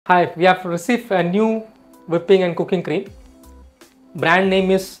Hi, we have received a new whipping and cooking cream. Brand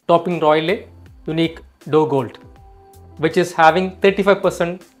name is Topping Royale Unique Dough Gold, which is having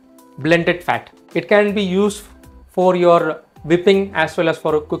 35% blended fat. It can be used for your whipping as well as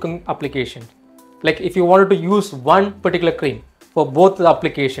for a cooking application. Like if you wanted to use one particular cream for both the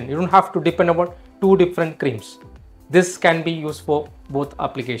application, you don't have to depend upon two different creams. This can be used for both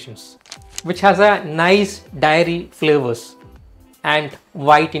applications, which has a nice dairy flavors and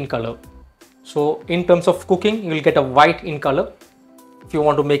white in color. So in terms of cooking, you will get a white in color if you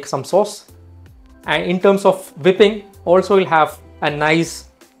want to make some sauce. And in terms of whipping, also will have a nice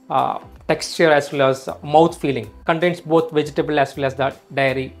texture as well as mouth feeling. Contains both vegetable as well as the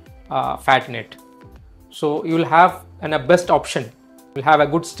dairy fat in it. So you will have a best option. You will have a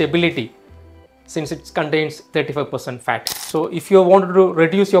good stability since it contains 35% fat. So if you wanted to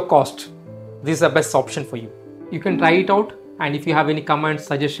reduce your cost, this is the best option for you. You can try it out. And if you have any comments,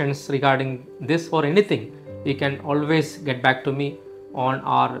 suggestions regarding this or anything, you can always get back to me on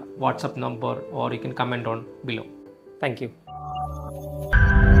our WhatsApp number or you can comment on below. Thank you.